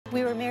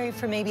were married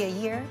for maybe a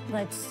year.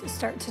 Let's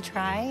start to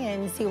try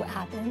and see what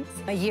happens.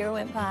 A year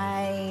went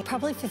by,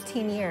 probably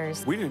 15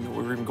 years. We didn't know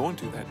we were even going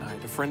to that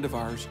night. A friend of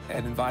ours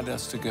had invited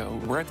us to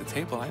go. We're at the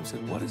table, and I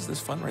said, what is this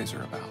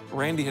fundraiser about?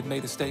 Randy had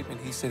made a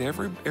statement. He said,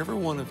 every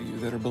one of you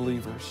that are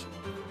believers,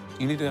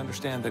 you need to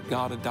understand that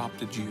God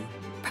adopted you.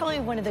 Probably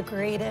one of the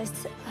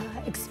greatest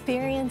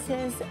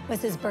experiences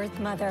was his birth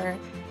mother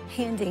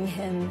handing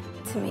him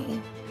to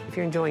me. If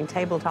you're enjoying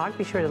Table Talk,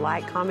 be sure to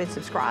like, comment,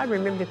 subscribe.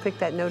 Remember to click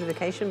that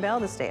notification bell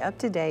to stay up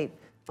to date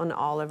on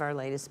all of our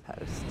latest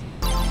posts.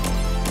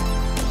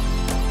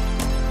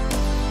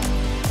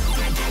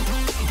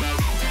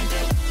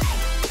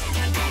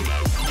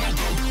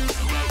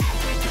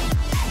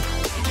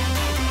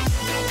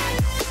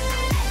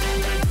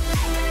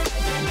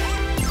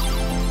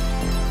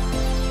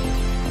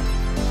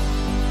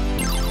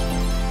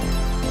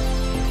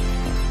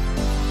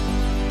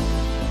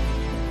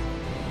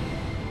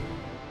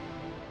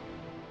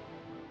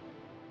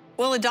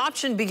 Well,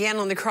 adoption began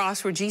on the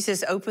cross where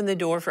Jesus opened the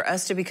door for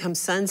us to become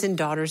sons and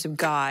daughters of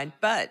God.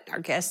 But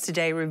our guests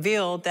today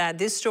revealed that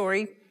this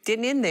story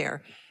didn't end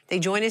there. They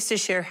join us to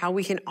share how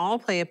we can all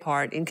play a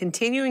part in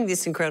continuing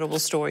this incredible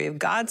story of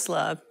God's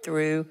love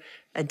through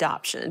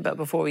adoption. But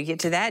before we get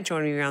to that,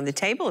 joining me around the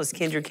table is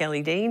Kendra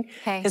Kelly Dean,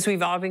 because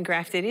we've all been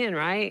grafted in,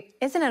 right?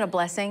 Isn't it a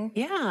blessing?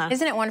 Yeah.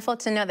 Isn't it wonderful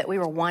to know that we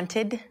were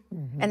wanted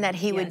and that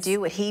he would do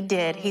what he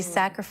did? He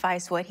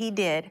sacrificed what he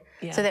did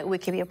so that we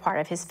could be a part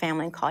of his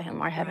family and call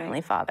him our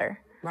Heavenly Father.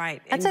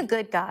 Right. That's a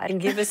good God. And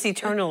give us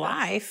eternal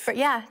life.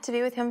 Yeah, to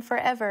be with him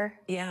forever.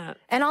 Yeah.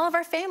 And all of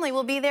our family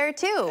will be there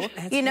too.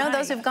 That's you know, right.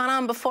 those who've gone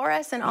on before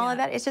us and all of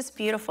that. It's just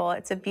beautiful.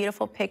 It's a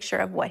beautiful picture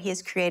of what he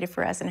has created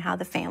for us and how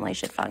the family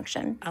should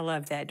function. I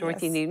love that.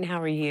 Dorothy Newton,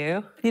 how are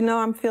you? You know,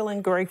 I'm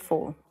feeling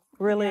grateful.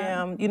 Really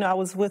am. You know, I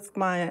was with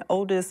my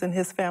oldest and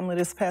his family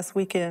this past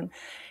weekend,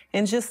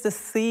 and just to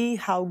see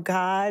how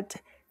God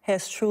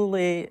has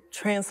truly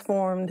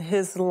transformed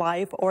his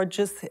life, or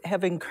just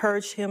have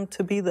encouraged him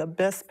to be the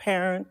best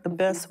parent, the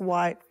best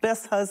wife,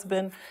 best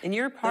husband. And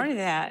you're a part of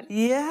that.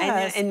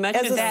 Yes. And much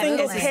as of that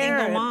single is a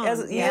parent, single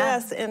mom.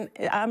 Yes, and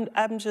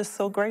I'm just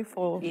so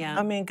grateful. Yeah.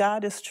 I mean,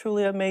 God is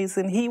truly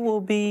amazing. He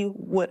will be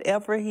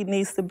whatever he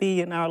needs to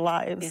be in our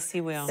lives. Yes, he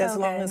will. As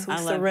long as we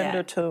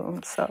surrender to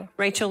him. So.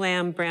 Rachel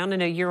Lamb Brown, I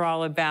know you're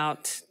all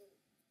about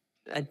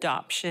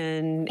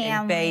adoption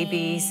and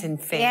babies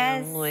and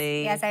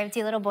family. Yes, I have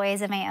 2 little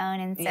boys of my own,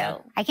 and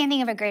so I can't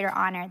think of a greater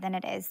honor than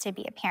it is to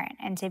be a parent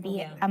and to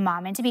be a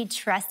mom and to be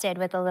trusted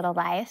with a little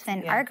life.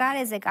 And our God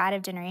is a God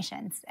of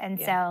generations, and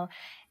so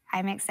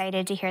I'm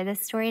excited to hear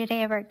this story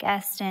today of our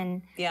guest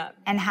and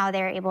how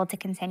they're able to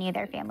continue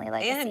their family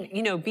legacy. And,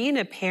 you know, being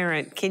a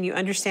parent, can you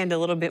understand a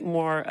little bit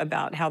more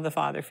about how the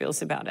Father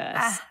feels about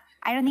us?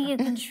 I don't think you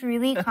can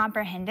truly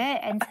comprehend it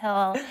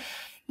until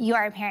you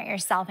are a parent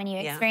yourself and you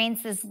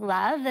experience this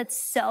love that's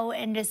so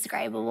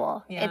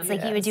indescribable. It's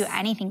like you would do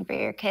anything for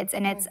your kids,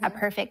 and it's a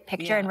perfect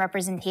picture and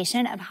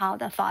representation of how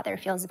the Father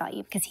feels about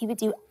you, because he would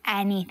do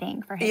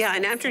anything for his kids.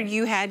 And after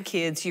you had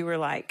kids, you were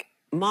like,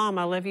 Mom,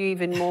 I love you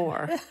even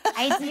more.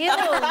 I do,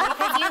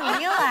 because you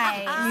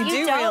realize. You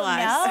do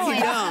realize. Know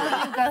you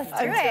don't. You go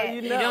through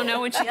it. You don't know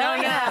what you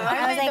don't know.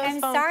 I was like, I'm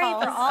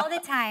sorry for all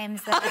the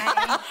times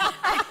that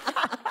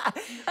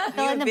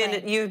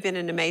You've been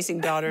an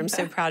amazing daughter. I'm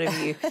so proud of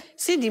you.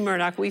 Cindy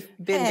Murdoch, we've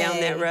been down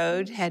that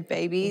road, had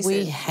babies.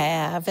 We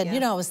have. And,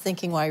 you know, I was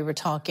thinking while you were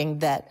talking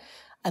that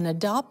an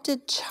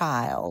adopted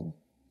child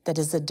that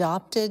is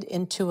adopted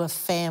into a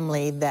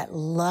family that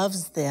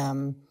loves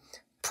them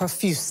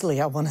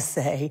profusely, I want to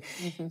say,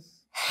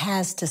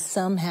 has to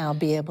somehow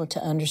be able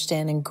to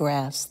understand and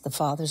grasp the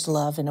Father's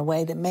love in a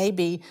way that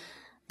maybe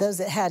those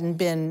that hadn't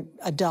been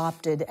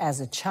adopted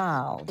as a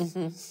child,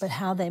 but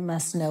how they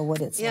must know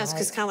what it's like. Yes,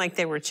 because kind of like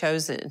they were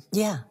chosen.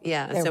 Yeah.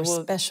 Yeah, so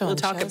we'll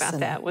talk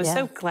about that. We're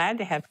so glad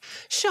to have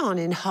Shawn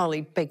and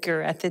Holly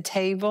Baker at the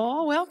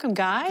table. Welcome,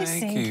 guys.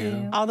 Thank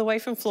you. All the way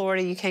from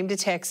Florida, you came to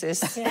Texas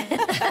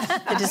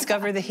to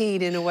discover the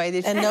heat in a way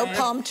that... And no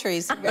palm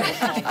trees.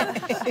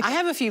 I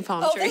have a few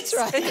palm trees.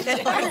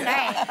 That's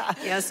right.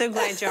 Yeah, so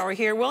glad y'all are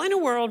here. Well, in a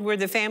world where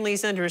the family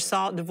is under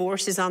assault,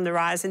 divorce is on the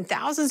rise, and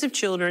thousands of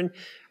children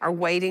are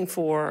waiting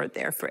for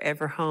their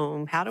forever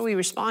home, how do we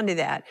respond to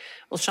that?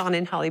 Well, Shawn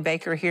and Holly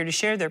Baker are here to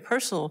share their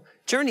personal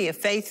journey of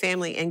faith,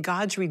 family, and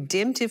God's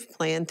redemptive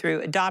plan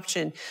through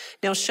adoption.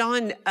 Now,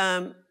 Shawn,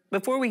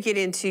 before we get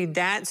into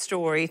that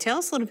story, tell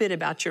us a little bit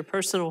about your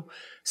personal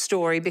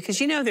story, because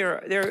you know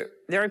there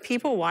are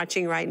people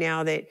watching right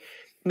now that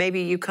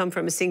maybe you come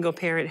from a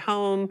single-parent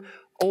home,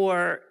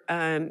 or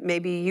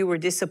maybe you were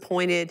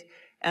disappointed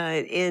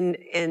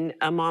in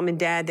a mom and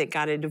dad that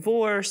got a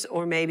divorce,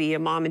 or maybe a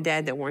mom and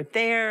dad that weren't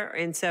there.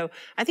 And so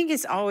I think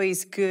it's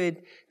always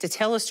good to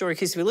tell a story,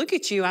 because if we look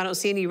at you, I don't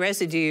see any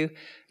residue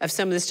of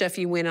some of the stuff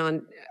you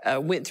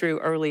went through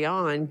early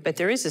on, but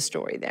there is a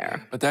story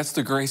there. But that's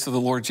the grace of the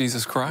Lord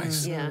Jesus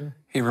Christ. Yeah.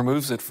 He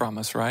removes it from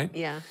us, right?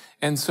 Yeah.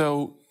 And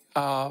so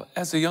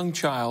as a young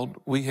child,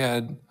 we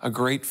had a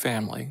great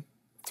family.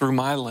 Through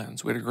my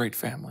lens, we had a great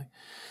family.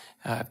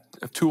 I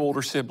have 2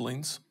 older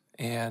siblings,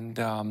 and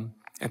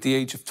At the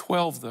age of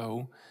 12,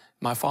 though,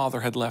 my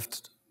father had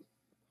left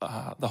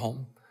the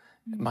home.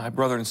 My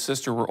brother and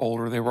sister were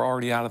older. They were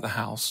already out of the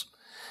house.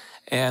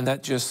 And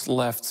that just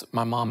left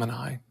my mom and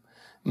I.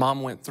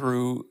 Mom went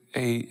through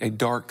a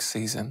dark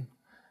season.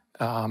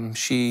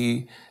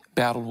 She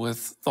battled with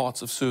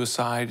thoughts of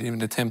suicide,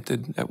 even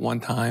attempted at one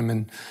time,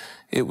 and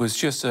it was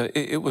just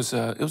it was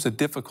a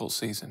difficult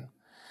season.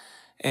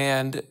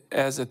 And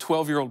as a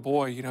 12-year-old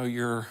boy, you know,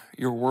 your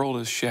world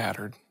is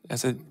shattered.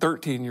 As a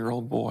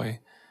 13-year-old boy,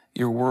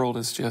 your world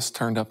is just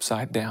turned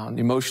upside down.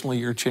 Emotionally,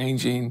 you're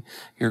changing,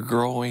 you're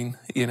growing,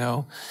 you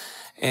know.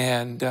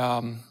 And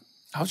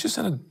I was just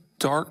in a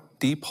dark,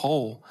 deep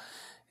hole.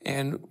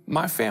 And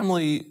my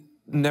family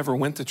never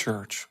went to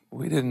church.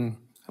 I didn't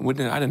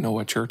know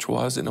what church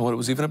was, didn't know what it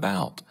was even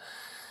about.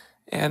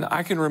 And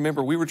I can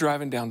remember we were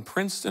driving down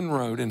Princeton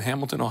Road in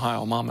Hamilton,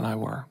 Ohio, Mom and I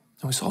were,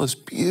 and we saw this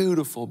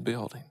beautiful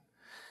building.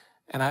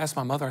 And I asked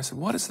my mother, I said,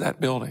 what is that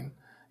building?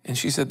 And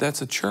she said,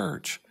 that's a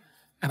church.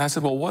 And I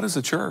said, well, what is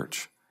a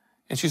church?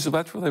 And she said,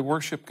 that's where they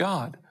worship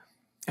God.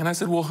 And I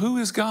said, well, who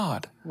is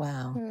God?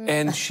 Wow.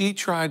 And she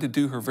tried to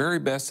do her very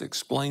best to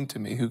explain to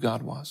me who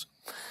God was.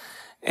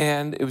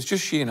 And it was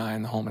just she and I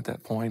in the home at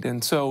that point.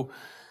 And so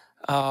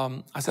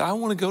I said, I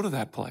want to go to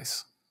that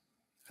place.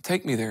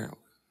 Take me there.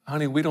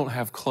 Honey, we don't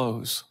have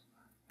clothes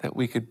that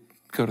we could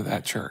go to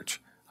that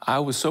church. I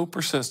was so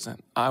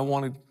persistent. I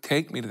want to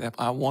take me to that.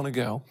 I want to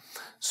go.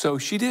 So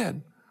she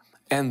did.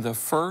 And the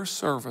first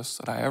service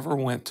that I ever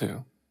went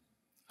to,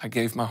 I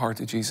gave my heart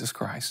to Jesus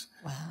Christ.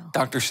 Wow.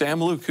 Dr.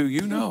 Sam Luke, who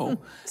you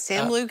know.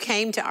 Sam Luke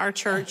came to our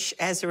church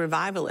as a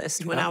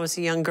revivalist when I was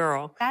a young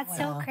girl. That's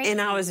so crazy.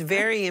 And I was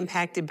very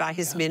impacted by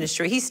his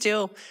ministry. He's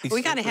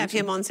we got to have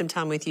him on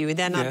sometime with you. Would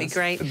that not be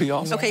great? It'd be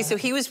awesome. Okay, so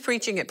he was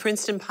preaching at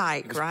Princeton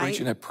Pike, right?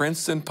 Preaching at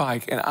Princeton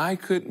Pike, and I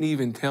couldn't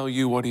even tell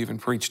you what he even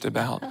preached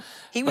about.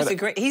 He's a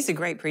great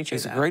preacher.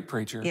 He's a great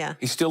preacher. Yeah.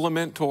 He's still a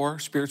mentor,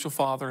 spiritual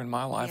father in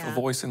my life, a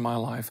voice in my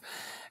life.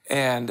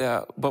 And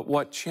but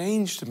what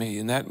changed me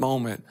in that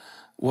moment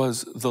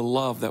was the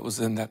love that was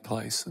in that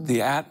place.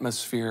 The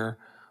atmosphere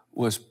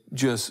was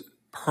just,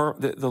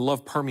 the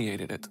love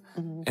permeated it.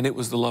 And it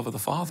was the love of the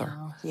Father.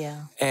 Wow.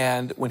 Yeah.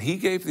 And when he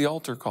gave the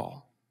altar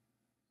call,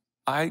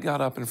 I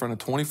got up in front of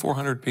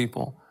 2,400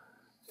 people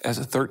as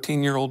a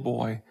 13-year-old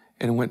boy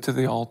and went to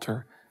the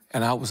altar,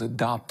 and I was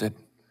adopted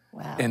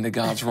into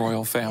God's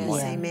royal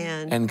family. Yes,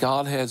 amen. And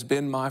God has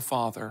been my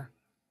Father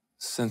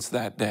since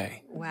that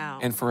day. Wow.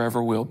 And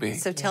forever will be.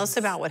 So tell us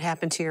about what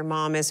happened to your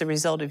mom as a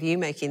result of you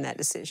making that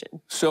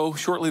decision. So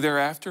shortly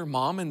thereafter,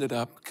 Mom ended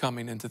up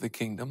coming into the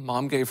kingdom.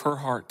 Mom gave her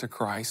heart to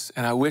Christ,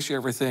 and I wish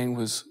everything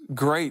was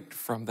great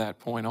from that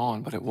point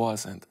on, but it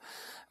wasn't.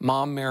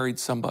 Mom married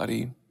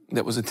somebody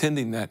that was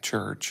attending that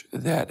church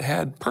that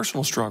had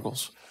personal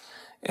struggles,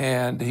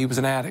 and he was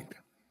an addict.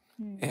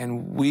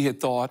 And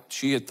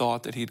she had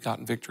thought that he'd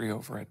gotten victory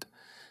over it,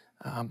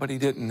 but he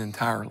didn't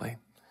entirely.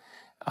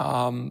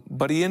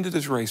 But he ended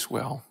his race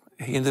well.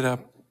 He ended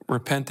up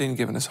repenting,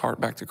 giving his heart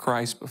back to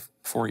Christ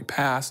before he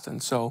passed.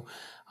 And so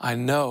I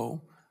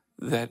know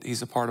that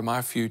he's a part of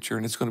my future,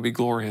 and it's going to be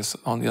glorious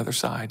on the other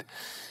side.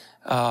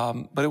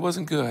 But it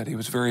wasn't good. He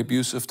was very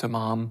abusive to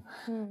Mom.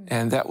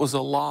 And that was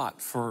a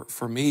lot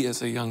for me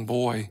as a young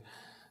boy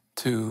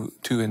to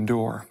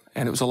endure.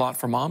 And it was a lot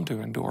for Mom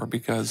to endure,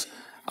 because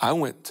I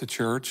went to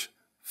church,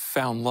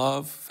 found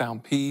love,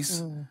 found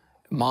peace.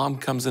 Mom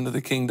comes into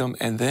the kingdom,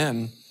 and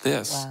then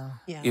this. Wow.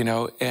 Yeah. You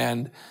know,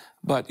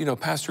 but you know,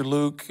 Pastor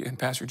Luke and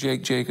Pastor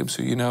Jake Jacobs,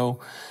 who you know,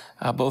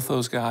 both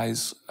those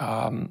guys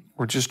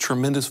were just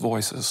tremendous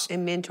voices.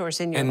 And mentors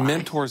in your life. And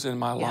mentors in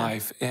my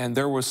life. And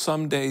there were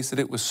some days that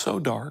it was so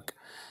dark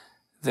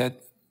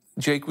that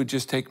Jake would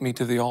just take me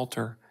to the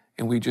altar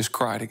and we'd just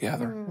cry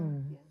together.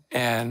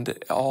 And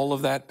all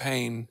of that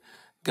pain,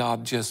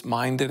 God just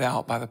mined it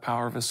out by the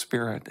power of his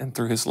Spirit, and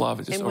through his love,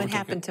 it just overtook it. And what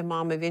happened to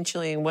Mom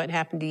eventually, and what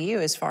happened to you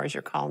as far as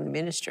your call in the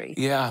ministry?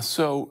 Yeah,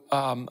 so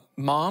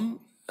Mom,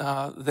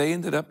 they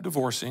ended up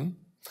divorcing,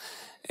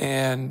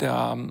 and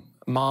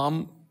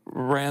Mom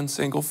ran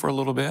single for a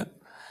little bit,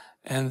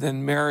 and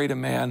then married a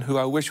man who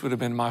I wish would have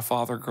been my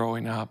father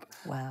growing up.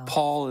 Wow.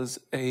 Paul is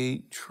a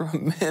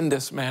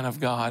tremendous man of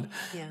God,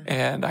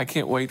 and I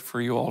can't wait for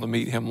you all to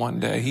meet him one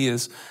day. He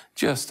is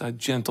just a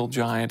gentle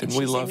giant, and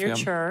we love him.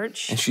 She's in your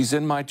church. And she's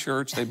in my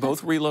church. They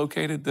both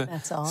relocated to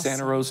awesome.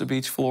 Santa Rosa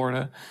Beach,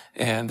 Florida,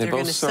 and they're both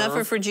going to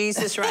suffer for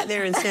Jesus right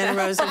there in Santa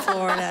Rosa,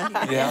 Florida.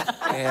 Yeah,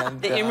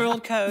 and the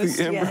Emerald Coast.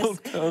 The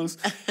Emerald Coast,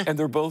 and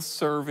they're both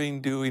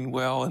serving, doing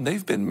well, and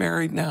they've been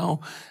married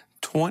now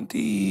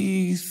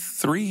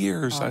 23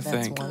 years, I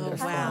think.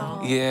 Wonderful. Oh,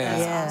 wow. Yeah.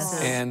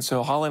 Yes. And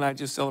so Holly and I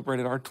just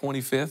celebrated our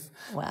 25th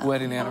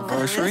wedding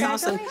anniversary.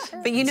 That's awesome.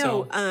 But you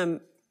know,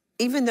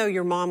 even though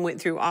your mom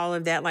went through all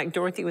of that, like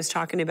Dorothy was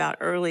talking about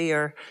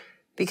earlier,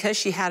 because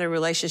she had a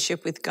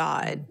relationship with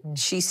God,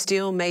 she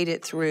still made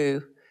it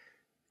through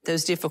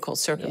those difficult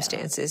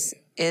circumstances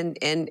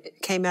and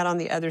came out on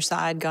the other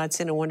side. God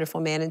sent a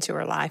wonderful man into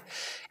her life.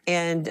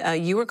 And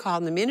you were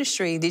called in the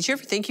ministry. Did you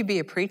ever think you'd be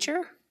a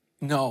preacher?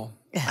 No,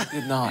 I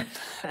did not.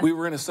 We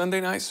were in a Sunday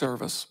night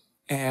service,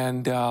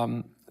 and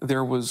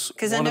there was...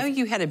 Because I know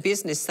you had a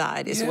business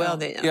side as well.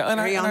 Yeah,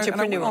 and I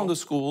went on to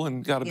school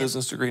and got a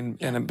business degree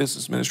and a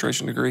business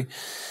administration degree.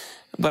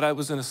 But I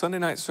was in a Sunday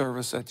night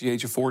service at the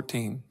age of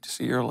 14, just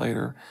a year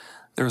later.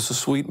 There was a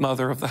sweet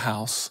mother of the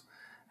house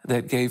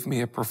that gave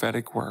me a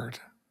prophetic word.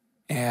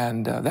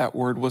 And that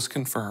word was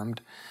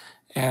confirmed.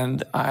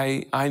 And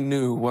I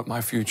knew what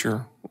my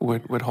future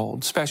would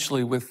hold,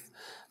 especially with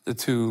the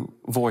two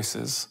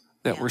voices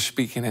that were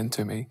speaking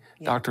into me,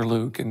 Dr.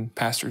 Luke and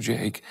Pastor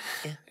Jake.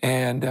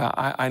 And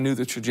I knew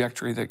the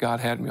trajectory that God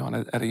had me on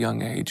at a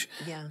young age.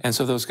 And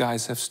so those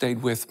guys have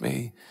stayed with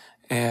me,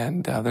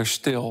 and they're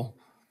still,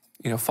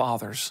 you know,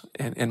 fathers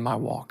in my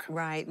walk.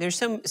 Right.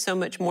 There's so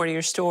much more to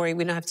your story.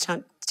 We don't have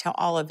to tell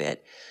all of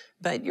it,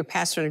 but you're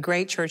pastor in a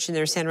great church in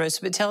there, Santa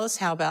Rosa. But tell us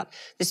how about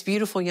this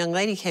beautiful young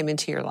lady came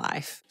into your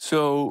life.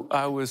 So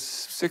I was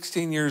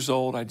 16 years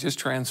old. I just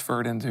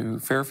transferred into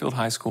Fairfield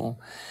High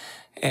School,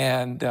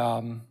 and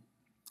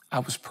I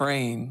was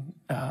praying,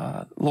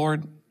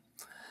 Lord,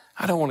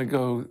 I don't want to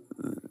go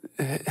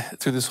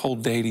through this whole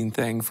dating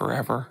thing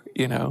forever,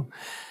 you know.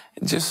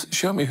 Just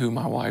show me who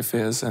my wife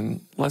is,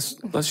 and let's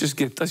just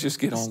get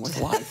on with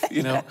life,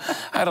 you know.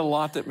 I had a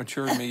lot that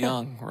matured me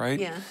young, right?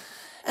 Yeah.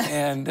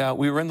 And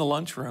we were in the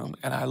lunchroom,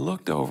 and I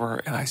looked over,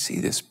 and I see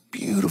this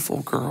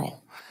beautiful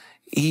girl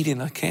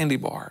eating a candy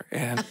bar,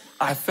 and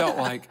I felt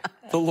like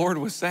the Lord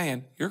was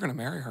saying, "You're going to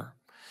marry her."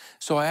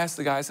 So I asked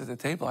the guys at the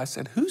table, I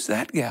said, "Who's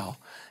that gal?"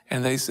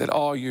 And they said,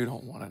 "Oh, you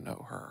don't want to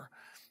know her."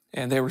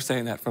 And they were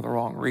saying that for the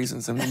wrong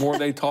reasons. And the more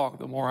they talked,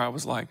 the more I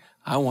was like,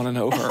 I want to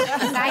know her.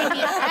 Sign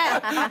me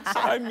up.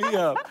 Sign me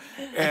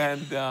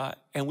up.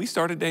 And we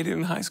started dating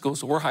in high school,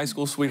 so we're high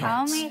school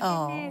sweethearts.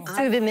 Oh, my goodness.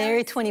 So we've been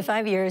married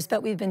 25 years,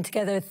 but we've been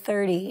together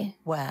 30.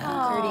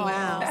 Wow. 30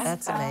 wow. years.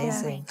 That's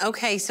amazing.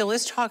 Okay, so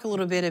let's talk a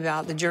little bit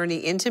about the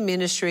journey into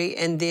ministry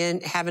and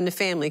then having a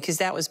family, because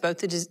that was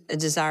both a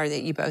desire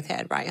that you both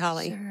had, right,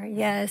 Holly? Sure,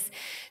 yes.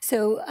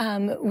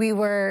 So we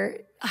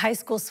were high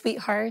school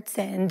sweethearts,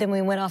 and then we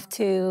went off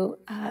to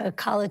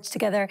college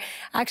together.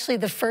 Actually,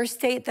 the first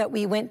date that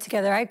we went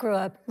together, I grew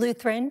up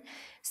Lutheran,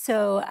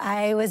 so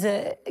I was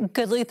a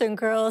good Lutheran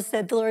girl,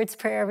 said the Lord's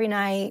Prayer every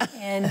night.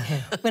 And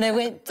when I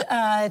went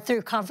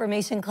through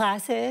confirmation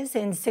classes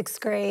in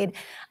 6th grade,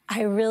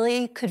 I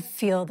really could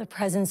feel the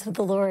presence of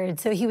the Lord.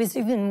 So he was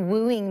even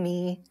wooing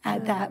me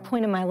at that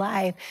point in my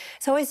life.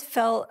 So I always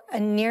felt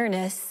a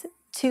nearness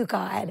to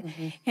God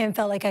and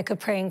felt like I could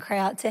pray and cry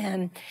out to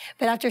him.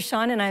 But after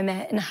Shawn and I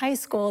met in high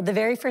school, the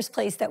very first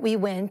place that we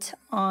went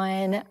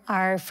on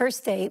our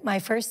first date, my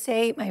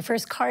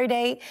first car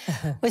date,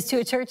 was to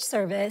a church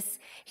service.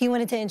 He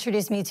wanted to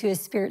introduce me to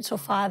his spiritual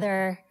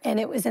father, and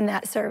it was in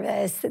that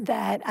service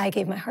that I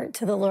gave my heart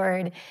to the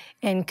Lord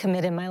and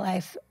committed my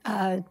life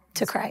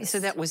to Christ. So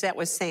that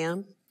was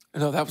Sam?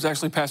 No, that was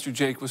actually Pastor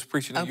Jake was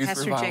preaching at Youth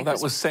Pastor Revival. Jake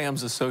That was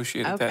Sam's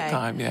associate at that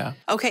time, yeah.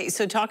 Okay,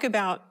 so talk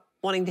about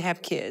wanting to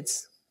have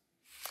kids.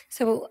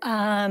 So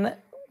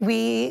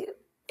we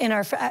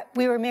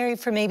were married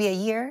for maybe a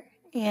year,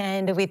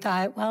 and we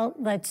thought, well,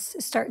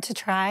 let's start to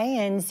try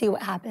and see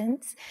what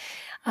happens.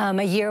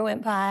 A year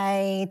went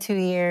by, 2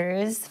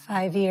 years,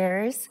 5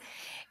 years,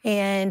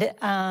 and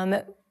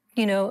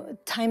you know,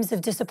 times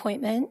of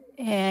disappointment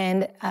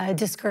and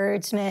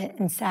discouragement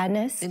and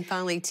sadness. And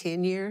finally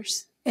 10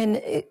 years? And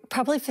it was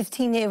probably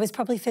 15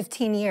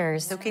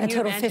 years, So can a you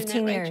total imagine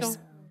 15 that, years. Rachel?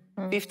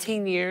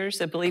 15 years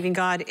of believing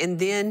God, and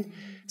then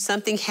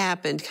something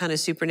happened, kind of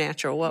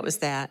supernatural. What was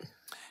that?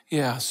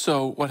 Yeah,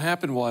 so what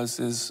happened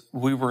is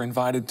we were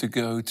invited to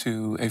go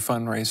to a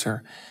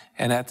fundraiser,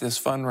 and at this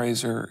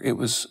fundraiser, it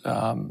was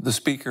the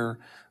speaker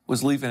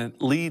was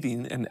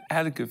leading an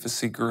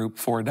advocacy group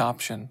for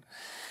adoption,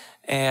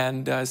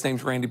 and his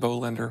name's Randy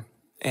Bolender,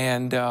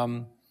 and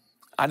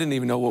I didn't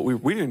even know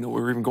we didn't know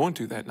we were even going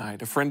to that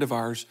night. A friend of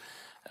ours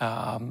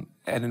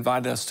had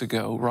invited us to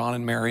go. Ron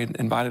and Mary had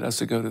invited us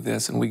to go to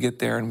this, and we get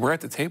there, and we're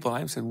at the table,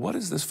 and I said, "What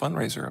is this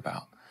fundraiser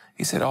about?"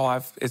 He said,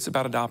 "Oh, it's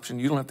about adoption.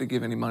 You don't have to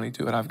give any money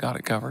to it. I've got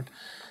it covered."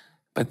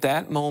 But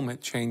that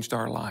moment changed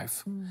our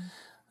life.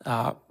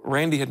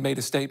 Randy had made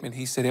a statement.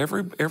 He said,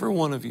 every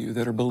one of you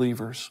that are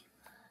believers,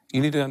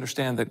 you need to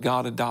understand that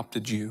God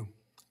adopted you.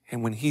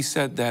 And when he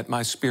said that,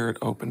 my spirit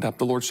opened up.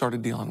 The Lord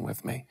started dealing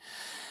with me.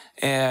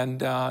 And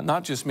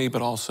not just me,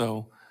 but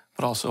also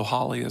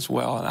Holly as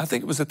well. And I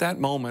think it was at that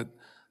moment,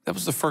 that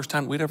was the first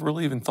time we'd ever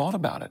really even thought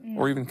about it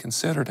or even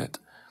considered it.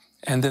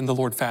 And then the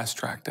Lord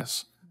fast-tracked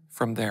us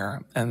from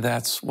there. And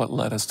that's what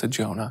led us to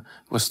Jonah,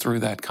 was through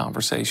that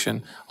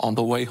conversation on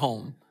the way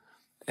home.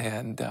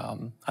 And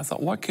I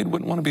thought, what kid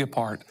wouldn't want to be a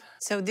part?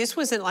 So this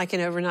wasn't like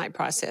an overnight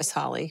process,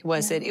 Holly,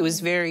 was it? It was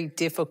very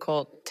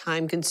difficult,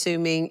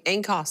 time-consuming,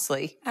 and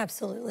costly.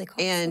 Absolutely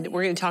costly. And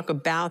we're going to talk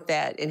about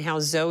that and how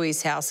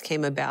Zoe's house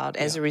came about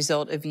as a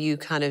result of you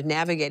kind of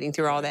navigating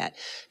through all that.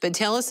 But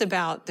tell us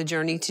about the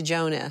journey to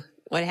Jonah.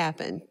 What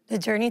happened? The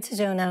journey to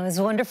Jonah was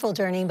a wonderful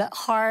journey, but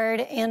hard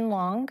and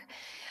long.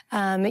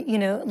 You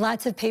know,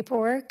 lots of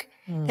paperwork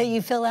that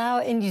you fill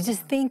out, and you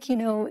just think, you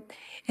know,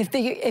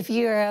 if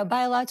you're a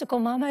biological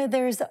mama,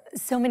 there's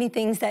so many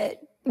things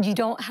that you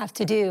don't have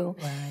to do.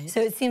 Right.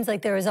 So it seems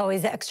like there was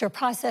always extra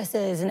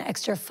processes and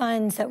extra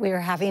funds that we were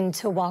having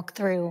to walk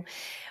through.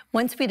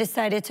 Once we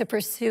decided to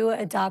pursue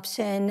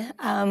adoption,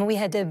 we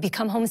had to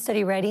become home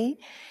study ready.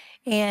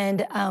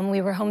 And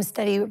we were home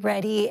study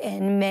ready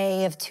in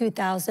May of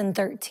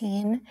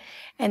 2013.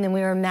 And then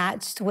we were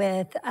matched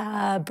with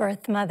a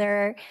birth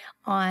mother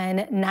on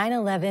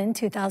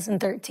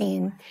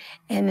 9/11/2013.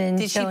 And then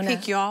Did Jonah, she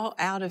pick y'all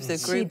out of the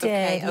group? She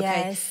did, okay.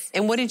 yes.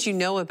 And what did you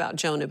know about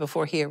Jonah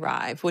before he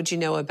arrived? What did you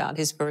know about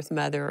his birth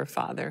mother or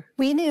father?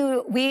 We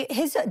knew,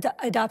 his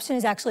adoption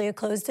is actually a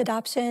closed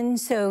adoption,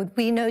 so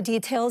we know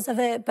details of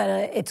it, but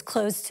it's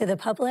closed to the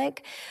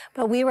public.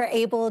 But we were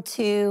able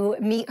to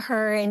meet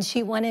her, and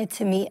she wanted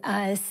to meet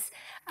us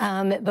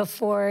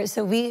before,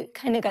 so we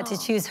kind of got to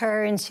choose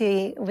her, and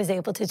she was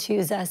able to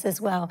choose us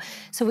as well.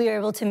 So we were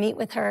able to meet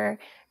with her,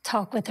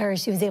 talk with her.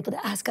 She was able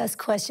to ask us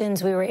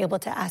questions. We were able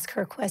to ask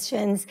her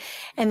questions.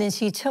 And then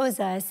she chose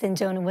us, and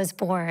Jonah was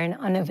born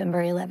on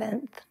November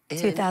 11th,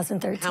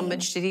 2013. How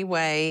much did he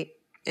weigh,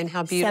 and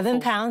how beautiful?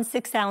 7 pounds,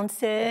 6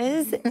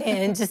 ounces,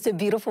 and just a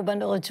beautiful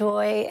bundle of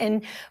joy.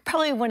 And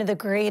probably one of the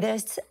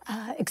greatest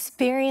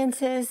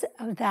experiences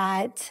of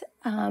that,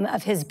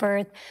 of his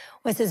birth,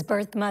 was his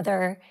birth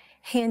mother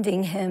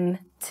handing him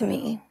to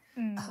me.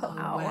 Oh,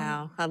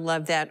 wow. I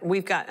love that.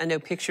 We've got, I know,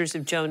 pictures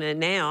of Jonah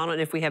now. I don't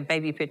know if we have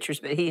baby pictures,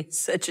 but he is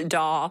such a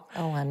doll.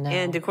 Oh, I know.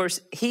 And, of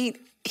course, he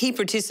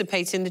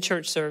participates in the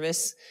church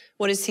service.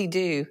 What does he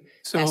do,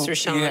 Pastor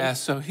Shawn? Yeah,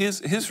 so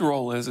his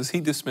role is he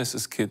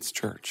dismisses kids'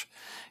 church.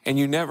 And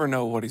you never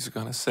know what he's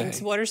going to say. And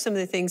so what are some of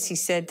the things he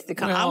said to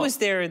the I was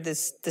there the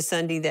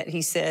Sunday that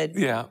he said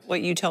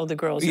what you told the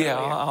girls earlier.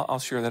 I'll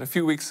share that. A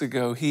few weeks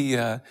ago, he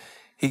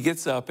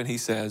gets up and he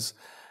says,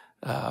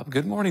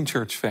 good morning,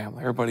 church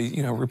family.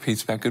 Everybody,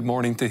 repeats back good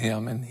morning to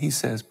him. And he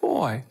says,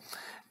 boy,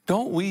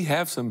 don't we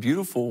have some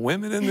beautiful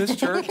women in this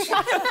church?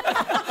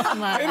 And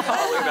Holly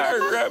and I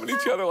are grabbing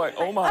each other like,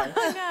 oh my.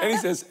 And he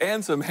says,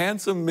 and some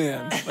handsome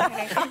men.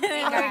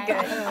 Very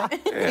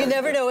good. You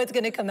never know what's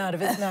going to come out of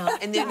his mouth.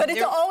 But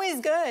it's always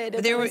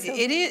good.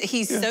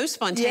 He's so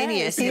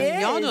spontaneous.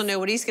 Yes, y'all don't know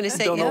what he's going to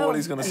say. Don't know what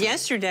he's going to say.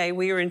 Yesterday,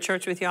 we were in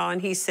church with y'all,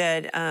 and he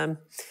said,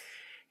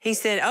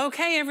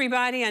 okay,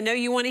 everybody, I know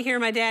you want to hear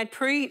my dad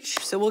preach,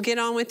 so we'll get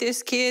on with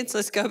this, kids.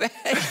 Let's go back.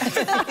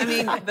 I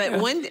mean, but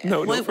one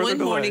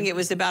morning it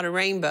was about a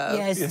rainbow.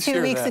 Yes,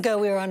 2 weeks ago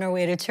we were on our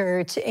way to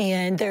church,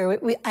 and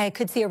I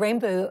could see a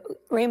rainbow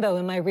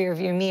in my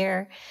rearview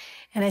mirror.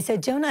 And I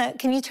said, Jonah,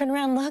 can you turn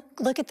around and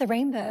look at the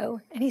rainbow?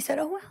 And he said,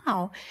 oh,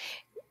 wow.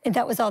 And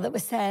that was all that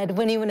was said.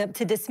 When he went up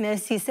to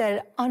dismiss, he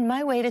said, on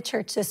my way to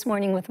church this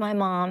morning with my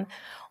mom,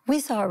 we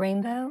saw a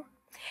rainbow.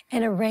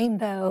 And a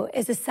rainbow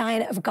is a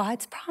sign of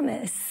God's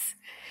promise.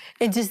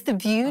 And just the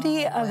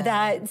beauty of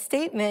that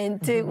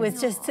statement, it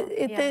was just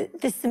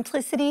the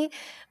simplicity.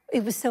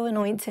 It was so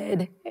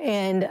anointed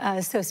and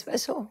so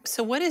special.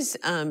 So what does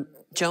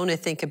Jonah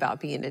think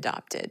about being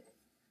adopted?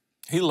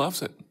 He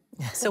loves it.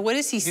 So what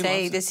does he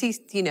say? Does he,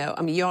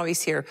 you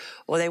always hear,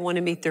 well, they want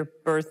to meet their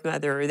birth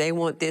mother, or they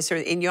want this,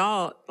 and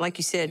y'all, like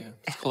you said.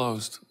 It's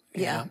closed.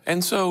 Yeah.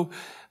 And so,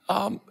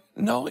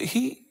 no,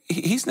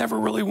 he's never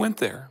really went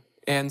there.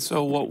 And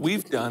so what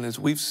we've done is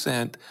we've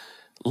sent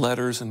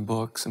letters and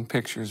books and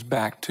pictures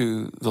back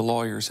to the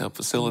lawyers help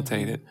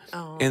facilitate it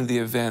in the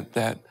event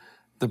that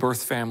the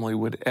birth family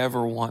would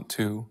ever want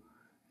to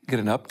get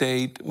an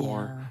update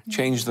or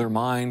change their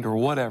mind or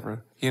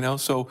whatever,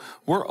 So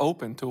we're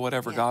open to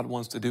whatever God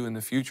wants to do in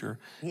the future.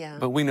 Yeah.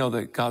 But we know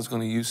that God's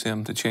going to use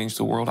him to change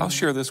the world. I'll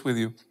share this with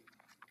you.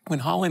 When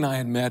Holly and I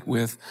had met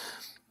with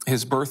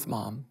his birth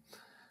mom,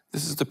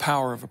 this is the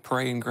power of a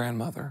praying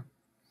grandmother.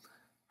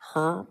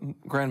 Her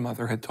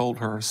grandmother had told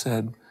her,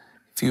 said,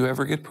 if you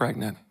ever get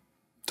pregnant,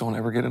 don't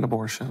ever get an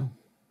abortion.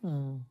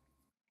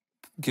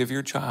 Give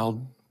your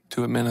child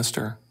to a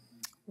minister.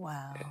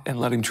 Wow. And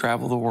let him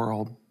travel the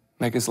world,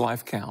 make his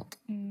life count.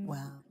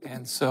 Wow.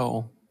 And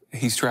so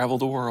he's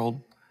traveled the world.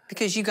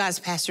 Because you guys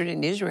pastored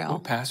in Israel.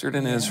 We pastored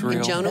in Israel.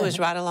 And Jonah was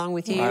right along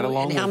with you. Right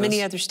along and how with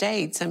many us. other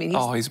states? I mean,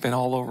 he's been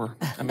all over.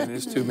 I mean,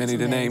 there's too many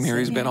to name here.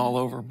 He's been all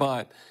over.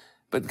 But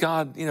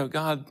God,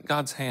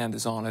 God's hand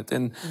is on it.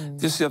 And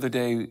just the other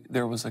day,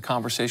 there was a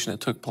conversation that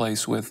took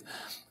place with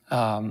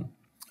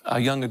a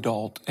young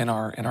adult in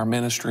our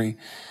ministry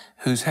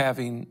who's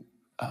having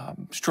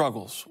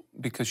struggles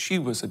because she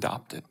was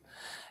adopted.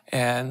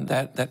 And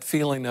that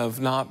feeling of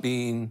not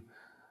being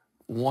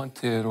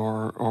wanted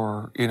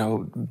or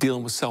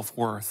dealing with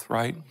self-worth,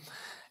 right?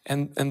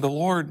 And the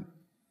Lord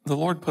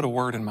put a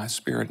word in my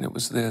spirit, and it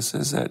was this,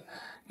 is that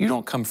you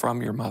don't come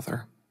from your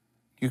mother.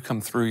 You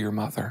come through your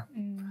mother.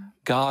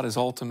 God is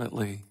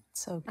ultimately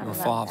your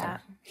Father.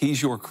 That.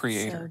 He's your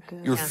Creator. So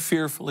You're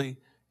fearfully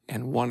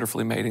and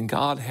wonderfully made, and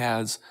God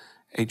has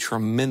a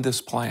tremendous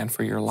plan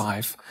for your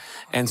life.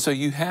 And so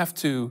you have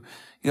to,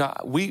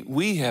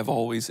 we have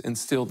always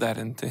instilled that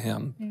into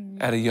him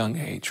at a young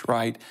age,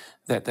 right?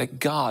 That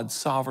God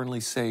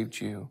sovereignly saved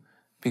you,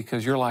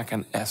 because you're like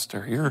an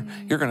Esther.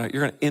 You're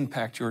gonna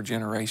impact your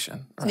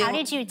generation. Right? How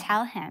did you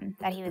tell him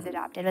that he was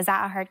adopted? Was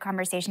that a hard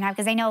conversation to have?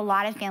 Because I know a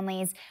lot of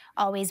families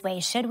always weigh,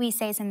 should we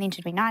say something,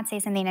 should we not say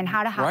something, and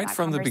how to have right that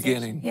from the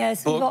beginning.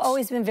 Yes, we've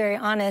always been very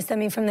honest. I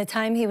mean, from the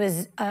time he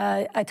was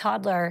a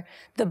toddler,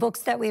 the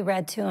books that we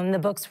read to him, the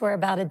books were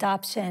about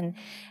adoption,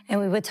 and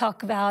we would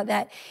talk about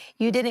that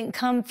you didn't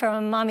come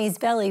from mommy's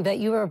belly, but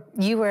you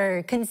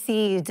were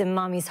conceived in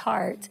mommy's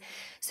heart.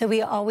 So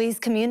we always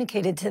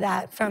communicated to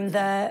that from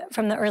the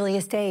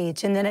earliest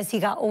age. And then as he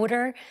got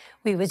older,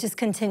 we would just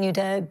continue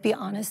to be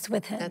honest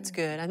with him. That's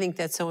good. I think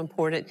that's so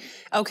important.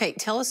 Okay,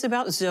 tell us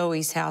about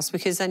Zoe's house,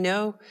 because I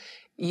know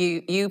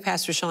you,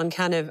 Pastor Shawn,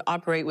 kind of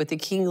operate with a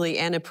kingly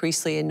and a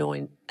priestly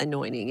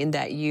anointing in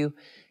that you're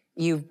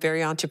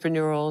very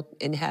entrepreneurial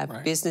and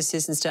have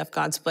businesses and stuff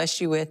God's blessed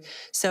you with.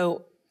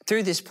 So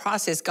through this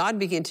process, God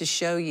began to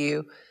show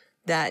you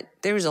that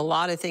there was a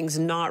lot of things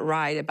not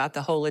right about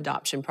the whole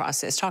adoption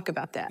process. Talk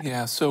about that.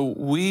 Yeah, so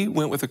we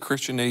went with a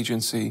Christian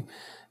agency,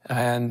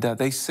 and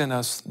they sent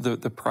us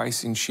the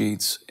pricing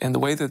sheets. And the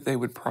way that they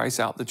would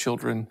price out the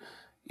children,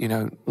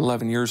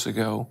 11 years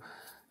ago,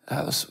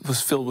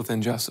 was filled with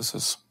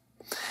injustices.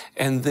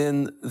 And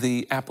then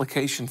the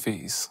application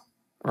fees,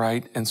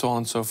 right, and so on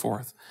and so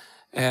forth.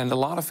 And a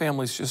lot of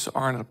families just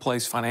aren't at a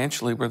place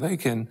financially where they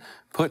can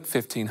put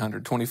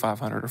 $1,500,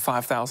 $2,500, or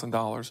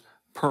 $5,000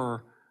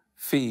 per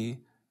fee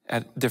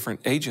at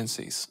different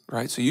agencies,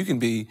 right? So you can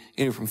be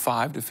anywhere from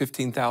 $5,000 to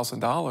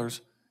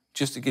 $15,000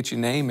 just to get your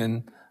name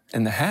in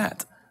the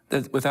hat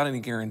without any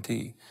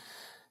guarantee.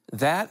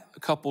 That,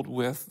 coupled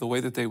with the way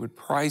that they would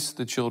price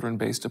the children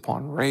based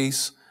upon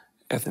race,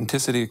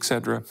 ethnicity,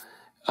 etc.,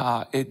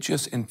 it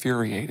just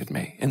infuriated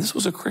me. And this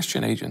was a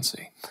Christian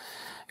agency.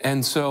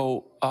 And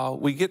so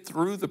we get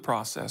through the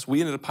process.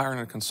 We ended up hiring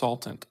a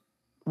consultant,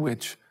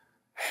 which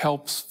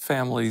helps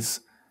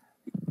families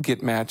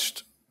get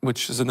matched,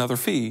 which is another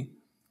fee,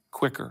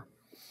 quicker.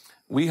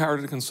 We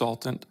hired a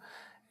consultant,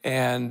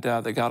 and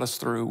they got us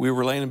through. We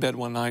were laying in bed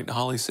one night, and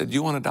Holly said, "Do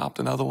you want to adopt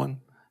another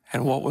one?"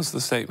 And what was the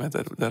statement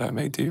that I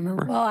made to you,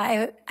 remember?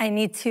 Well, we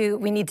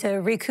need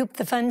to recoup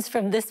the funds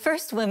from this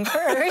first one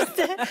first.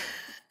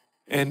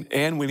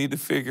 and we need to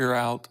figure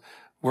out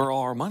where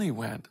all our money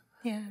went.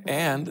 Yeah.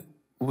 And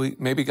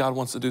maybe God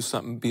wants to do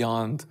something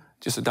beyond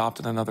just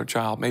adopting another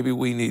child. Maybe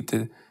we need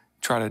to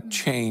try to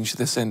change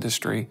this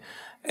industry.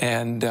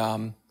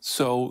 And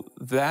so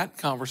that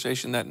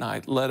conversation that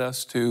night led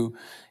us to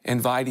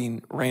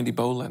inviting Randy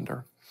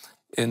Bolender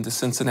into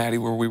Cincinnati,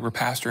 where we were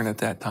pastoring at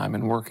that time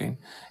and working.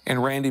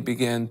 And Randy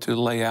began to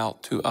lay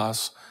out to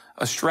us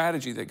a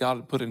strategy that God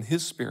had put in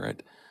his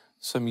spirit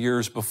some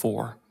years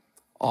before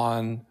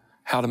on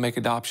how to make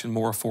adoption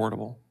more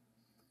affordable.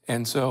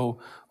 And so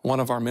one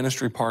of our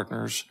ministry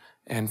partners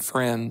and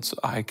friends,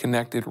 I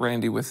connected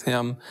Randy with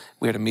him.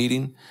 We had a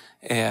meeting,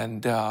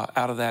 and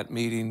out of that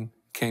meeting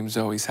came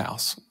Zoe's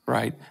house,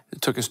 right?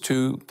 It took us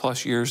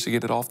 2+ years to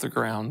get it off the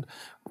ground.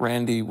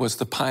 Randy was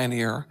the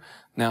pioneer.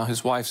 Now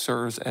his wife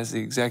serves as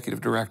the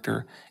executive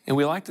director. And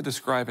we like to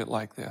describe it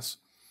like this,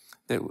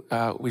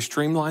 that we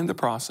streamlined the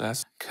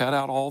process, cut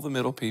out all the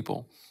middle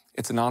people.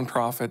 It's a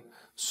nonprofit,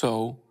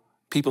 so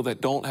people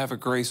that don't have a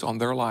grace on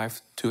their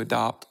life to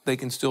adopt, they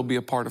can still be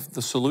a part of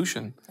the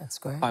solution. That's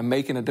great. By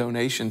making a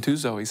donation to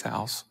Zoe's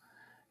house.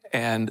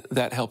 And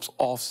that helps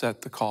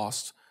offset the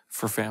cost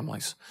for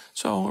families.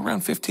 So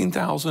around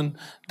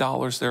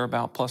 $15,000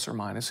 thereabout, plus or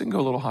minus. It can go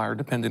a little higher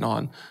depending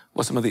on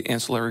what some of the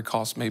ancillary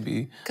costs may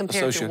be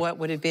compared to what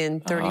would have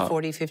been 30,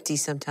 40, 50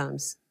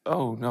 sometimes.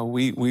 Oh, no,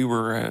 we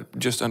were at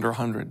just under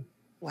 100.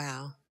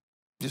 Wow.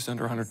 Just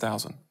under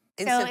 100,000.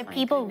 So if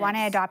people want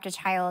to adopt a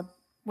child,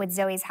 would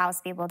Zoe's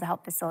house be able to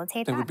help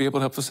facilitate that? They would be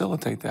able to help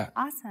facilitate that.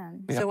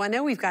 Awesome. Yeah. So I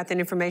know we've got that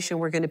information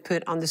we're going to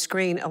put on the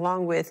screen,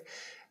 along with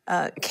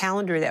a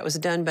calendar that was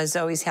done by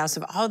Zoe's house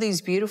of all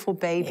these beautiful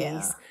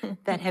babies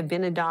that have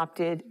been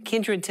adopted,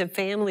 kindred to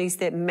families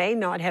that may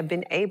not have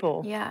been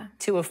able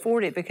to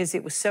afford it because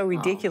it was so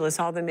ridiculous,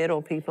 all the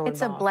middle people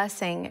involved. It's a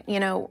blessing.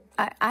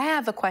 I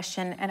have a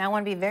question, and I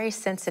want to be very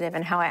sensitive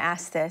in how I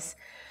ask this.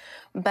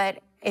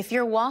 But if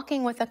you're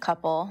walking with a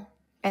couple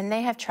and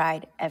they have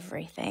tried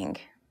everything,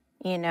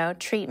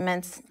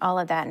 treatments, all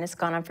of that, and it's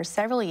gone on for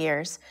several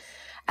years,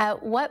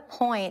 at what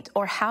point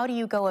or how do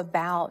you go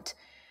about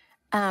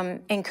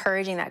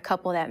encouraging that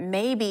couple that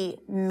maybe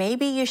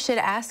you should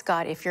ask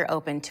God if you're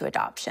open to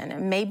adoption?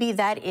 And maybe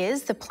that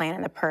is the plan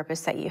and the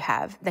purpose that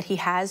He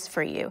has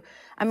for you.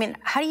 I mean,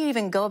 how do you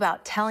even go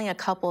about telling a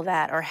couple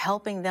that, or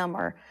helping them,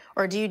 or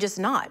do you just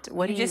not?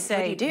 What do you just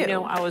say? What do you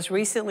do? I was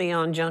recently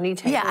on Joni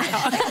Table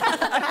Talk.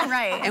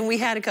 Right. And we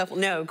had a couple.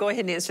 No, go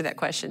ahead and answer that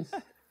question.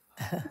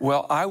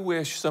 Well, I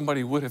wish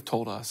somebody would have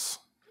told us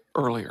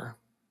earlier,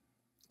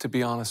 to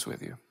be honest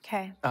with you.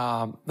 Okay.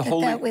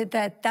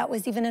 That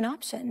was even an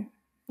option.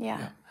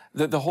 Yeah.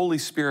 The Holy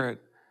Spirit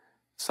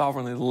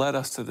sovereignly led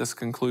us to this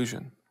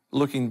conclusion.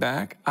 Looking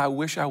back, I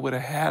wish I would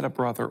have had a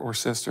brother or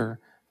sister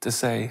to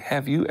say,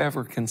 have you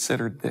ever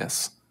considered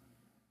this?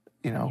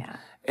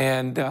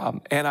 And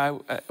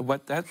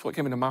that's what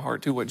came into my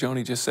heart too, what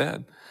Joni just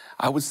said.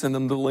 I would send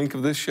them the link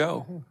of this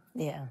show.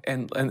 Yeah.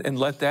 And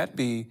let that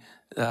be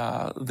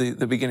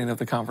the beginning of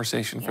the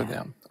conversation for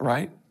them,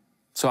 right?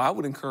 So I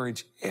would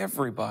encourage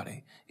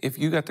everybody, if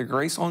you got the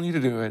grace on you to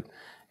do it,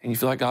 and you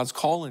feel like God's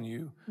calling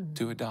you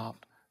to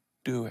adopt,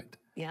 do it.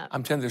 Yeah.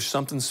 I'm telling you, there's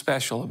something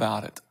special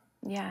about it.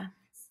 Yeah.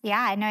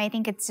 Yeah, no, I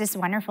think it's just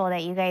wonderful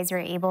that you guys were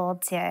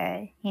able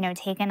to,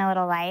 take in a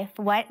little life.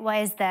 What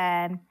was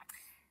the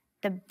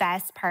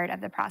best part of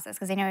the process?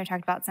 Because I know we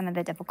talked about some of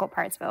the difficult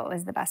parts, but what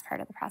was the best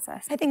part of the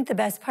process? I think the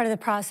best part of the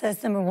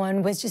process, number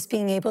one, was just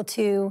being able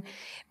to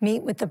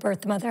meet with the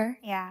birth mother.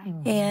 Yeah.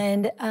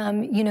 And,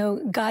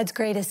 God's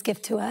greatest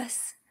gift to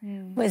us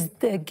was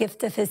the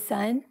gift of his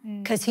son,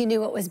 because he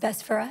knew what was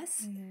best for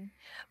us.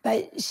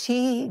 But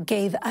she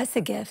gave us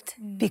a gift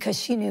because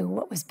she knew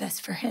what was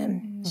best for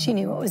him. She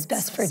knew what was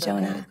best for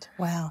Jonah. Good.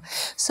 Wow.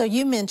 So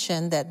you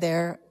mentioned that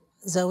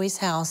Zoe's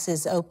house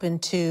is open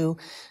to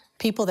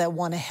people that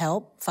want to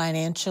help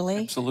financially.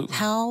 Absolutely.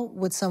 How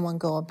would someone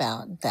go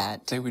about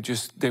that? They would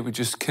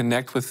just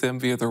connect with them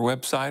via their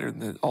website,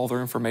 or all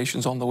their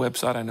information's on the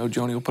website. I know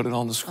Joni will put it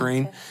on the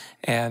screen. Okay.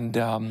 And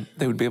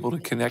they would be able to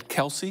connect.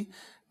 Kelsey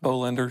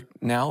Bolender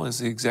now is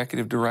the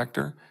executive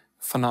director,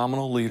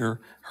 phenomenal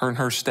leader. Her and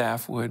her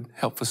staff would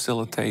help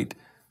facilitate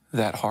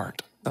that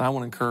heart. And I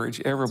want to encourage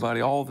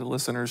everybody, all the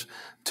listeners,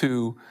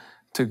 to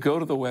go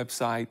to the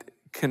website,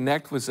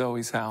 connect with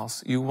Zoe's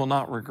house. You will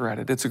not regret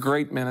it. It's a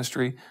great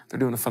ministry. They're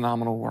doing a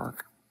phenomenal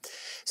work.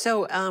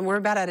 So we're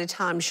about out of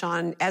time,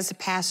 Shawn. As a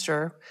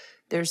pastor,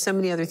 there's so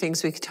many other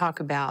things we could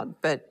talk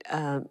about, but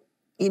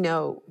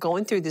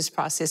going through this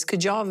process,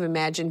 could y'all have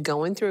imagined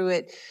going through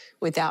it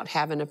without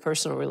having a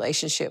personal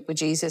relationship with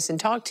Jesus? And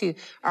talk to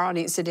our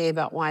audience today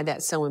about why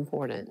that's so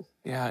important.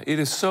 Yeah, it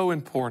is so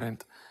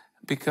important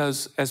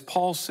because, as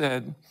Paul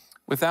said,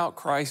 without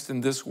Christ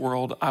in this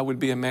world, I would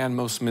be a man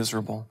most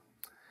miserable.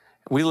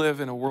 We live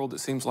in a world that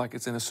seems like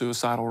it's in a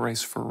suicidal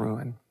race for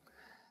ruin.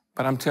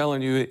 But I'm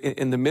telling you,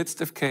 in the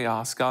midst of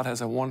chaos, God has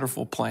a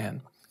wonderful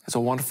plan. Has a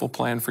wonderful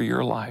plan for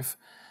your life.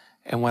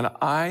 And when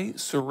I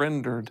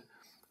surrendered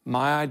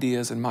my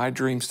ideas and my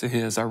dreams to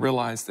his, I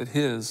realized that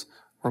his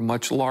were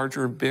much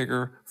larger,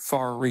 bigger,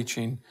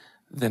 far-reaching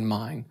than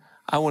mine.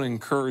 I want to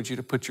encourage you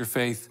to put your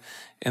faith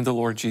in the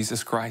Lord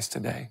Jesus Christ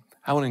today.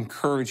 I want to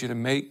encourage you to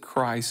make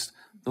Christ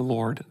the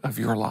Lord of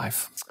your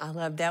life. I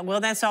love that.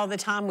 Well, that's all the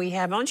time we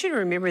have. I want you to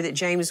remember that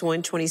James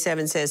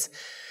 1:27 says,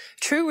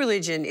 true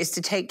religion is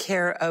to take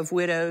care of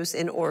widows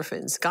and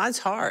orphans. God's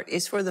heart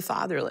is for the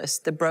fatherless,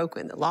 the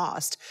broken, the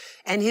lost,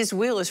 and his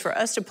will is for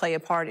us to play a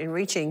part in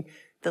reaching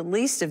the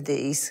least of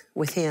these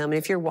with him. And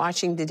if you're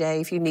watching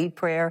today, if you need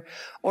prayer,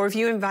 or if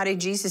you invited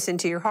Jesus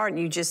into your heart and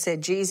you just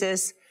said,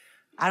 Jesus,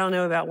 I don't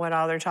know about what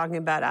all they're talking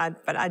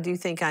about, but I do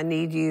think I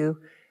need you.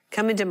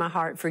 Come into my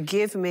heart,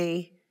 forgive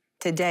me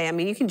today. I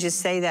mean, you can just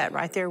say that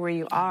right there where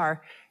you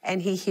are,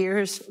 and he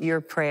hears your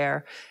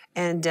prayer.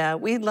 And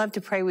we'd love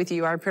to pray with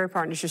you. Our prayer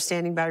partners are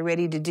standing by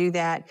ready to do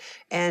that.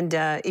 And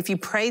if you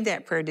prayed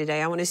that prayer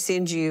today, I want to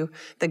send you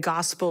the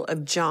Gospel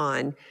of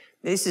John.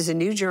 This is a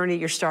new journey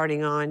you're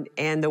starting on,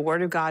 and the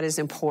Word of God is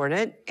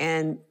important,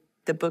 and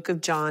the book of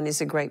John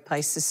is a great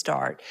place to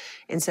start.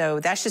 And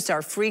so that's just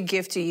our free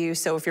gift to you.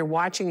 So if you're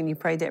watching and you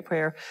prayed that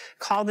prayer,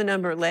 call the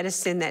number, let us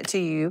send that to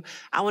you.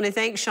 I want to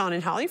thank Shawn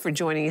and Holly for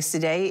joining us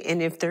today.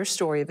 And if their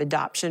story of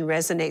adoption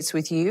resonates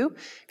with you,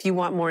 if you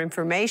want more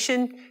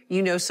information,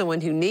 you know someone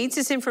who needs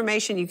this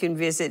information, you can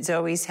visit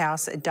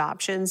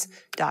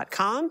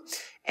zoeshouseadoptions.com.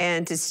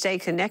 And to stay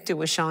connected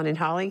with Shawn and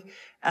Holly,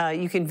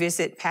 you can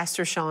visit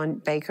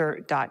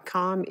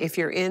pastorshawnbaker.com. If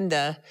you're in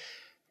the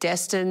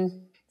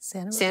Destin,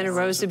 Santa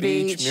Rosa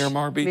Beach,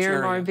 Miramar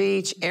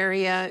Beach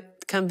area,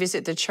 come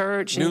visit the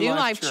church, New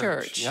Life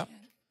Church. Yep.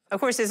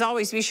 Of course, as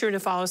always, be sure to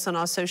follow us on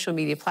all social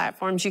media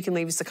platforms. You can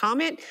leave us a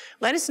comment.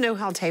 Let us know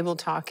how Table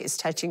Talk is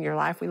touching your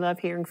life. We love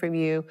hearing from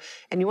you.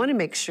 And you want to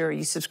make sure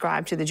you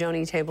subscribe to the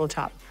Joni Table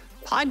Talk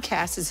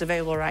podcast. It's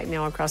available right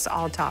now across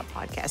all top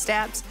podcast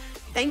apps.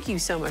 Thank you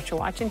so much for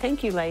watching.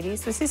 Thank you,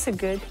 ladies. Was this a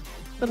good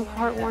little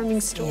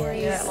heartwarming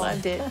story? Yes. I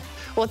loved it.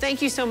 Well,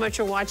 thank you so much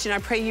for watching. I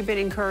pray you've been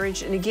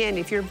encouraged. And again,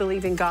 if you're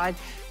believing God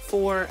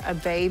for a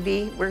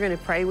baby, we're going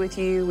to pray with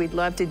you. We'd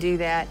love to do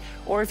that.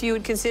 Or if you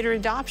would consider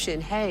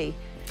adoption, hey,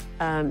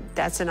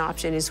 that's an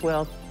option as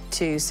well,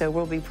 too. So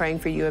we'll be praying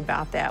for you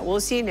about that. We'll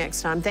see you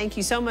next time. Thank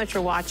you so much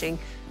for watching.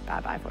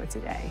 Bye-bye for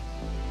today.